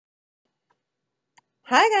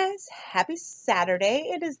Hi guys, happy Saturday.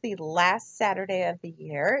 It is the last Saturday of the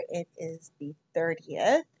year. It is the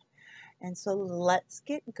 30th. And so let's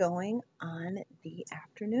get going on the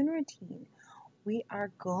afternoon routine. We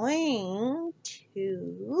are going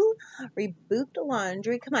to reboot the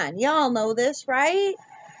laundry. Come on, y'all know this, right?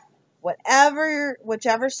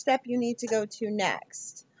 Whichever step you need to go to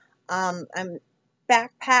next. I'm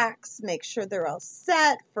backpacks, make sure they're all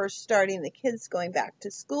set for starting the kids going back to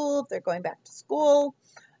school if they're going back to school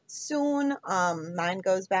soon. Mine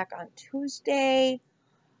goes back on Tuesday.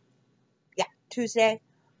 Yeah, Tuesday.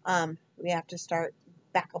 We have to start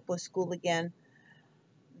back up with school again.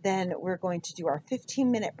 Then we're going to do our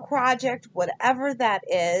 15-minute project, whatever that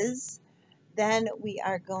is. Then we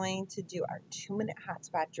are going to do our 2-minute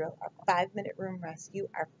hotspot drill, our 5-minute room rescue,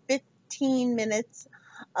 our 15 minutes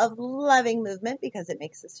of loving movement because it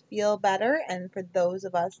makes us feel better. And for those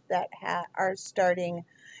of us that are starting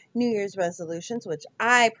New Year's resolutions, which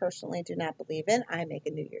I personally do not believe in, I make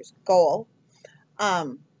a New Year's goal.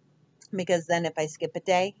 Because then if I skip a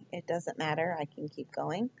day, it doesn't matter. I can keep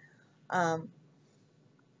going.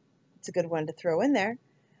 It's a good one to throw in there.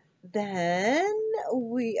 Then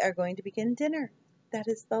we are going to begin dinner. That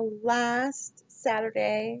is the last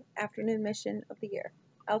Saturday afternoon mission of the year.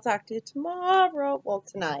 I'll talk to you tomorrow. Well,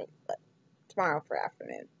 tonight, but tomorrow for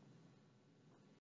afternoon.